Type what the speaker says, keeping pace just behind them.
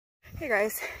Hey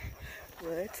guys,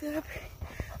 what's up?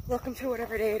 Welcome to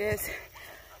whatever day it is.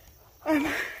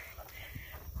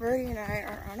 Brody and I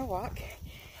are on a walk,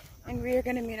 and we are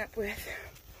going to meet up with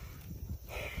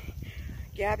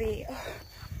Gabby.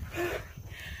 We're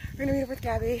going to meet up with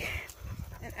Gabby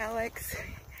and Alex,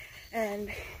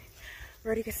 and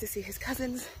Brody gets to see his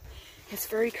cousins, his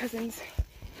furry cousins,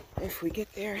 if we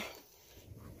get there.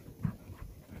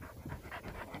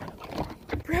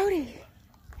 Brody,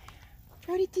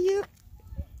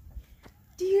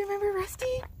 do you remember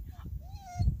Rusty?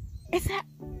 Is that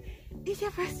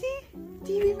Rusty?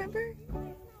 Do you remember?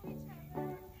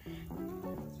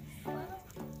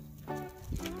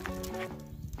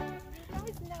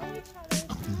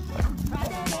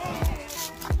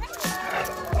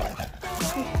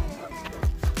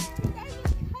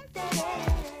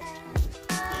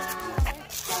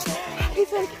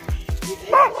 He's like,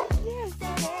 yes.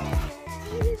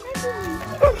 Do you remember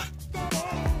me?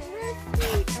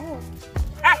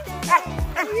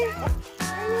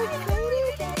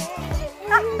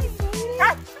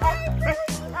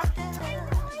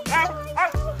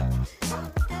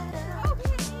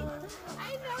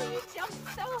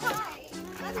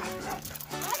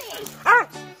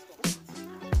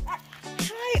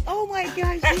 Oh my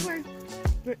gosh, you are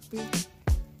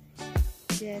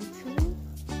gentle.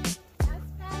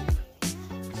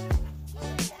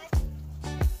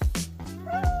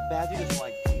 Badger doesn't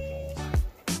like people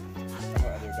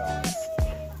or other dogs,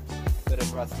 but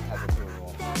if Rusty has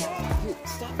approval. Dude,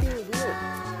 stop being weird.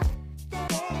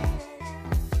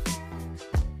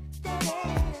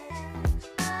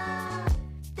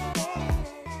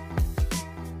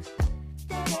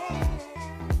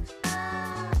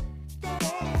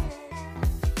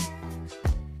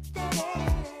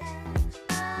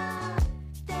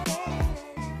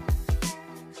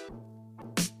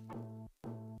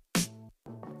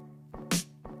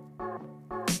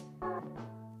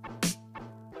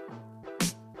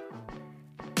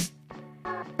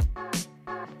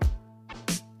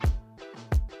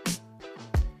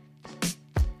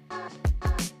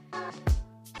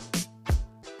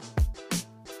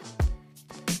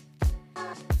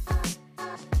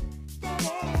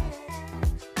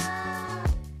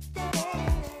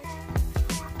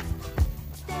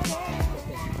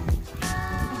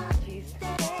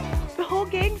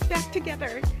 Gang's back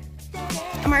together.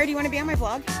 Amari, do you want to be on my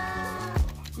vlog?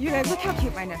 You guys, look how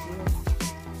cute my nephew is.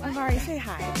 Amari, say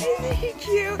hi. Isn't he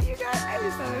cute? You guys, I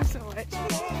just love him so much.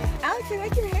 Alex, I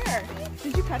like your hair.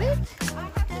 Did you cut it? I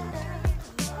have to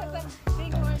put the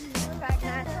big one back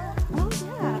natural. Oh,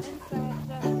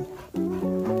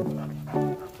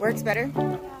 yeah. Works better?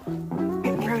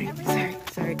 Brody,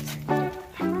 sorry.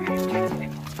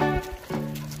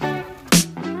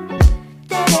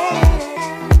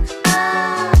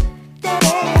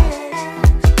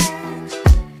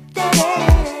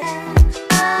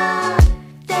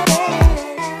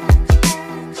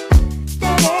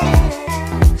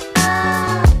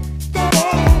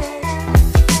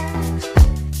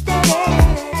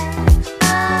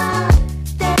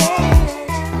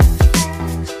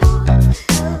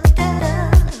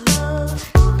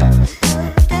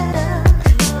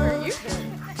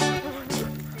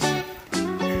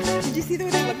 Did you see the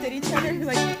way they looked at each other?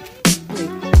 Like, wait.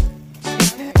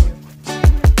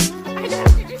 I know,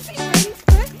 did you see Brady's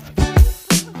foot?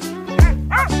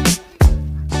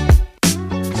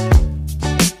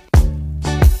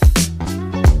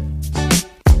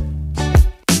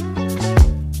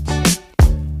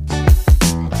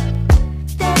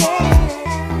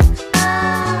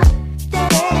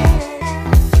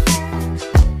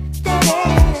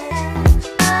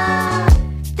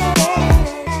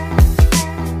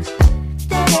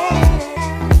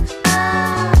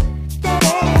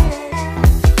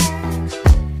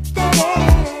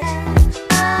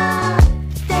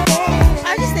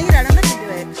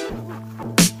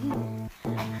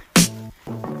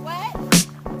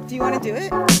 Do you want to do it?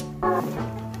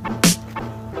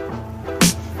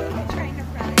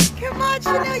 Come on,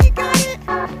 Chanel, you got it.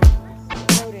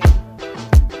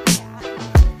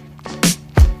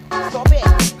 Stop it.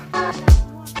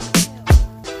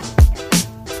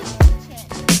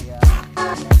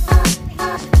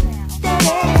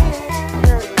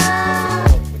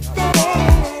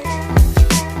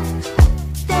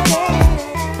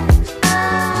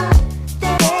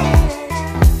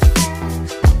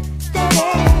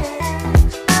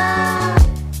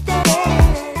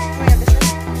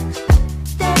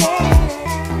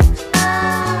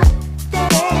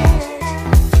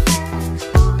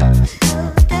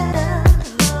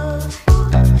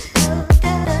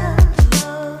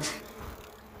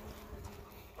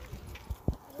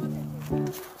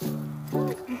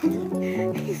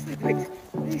 Like,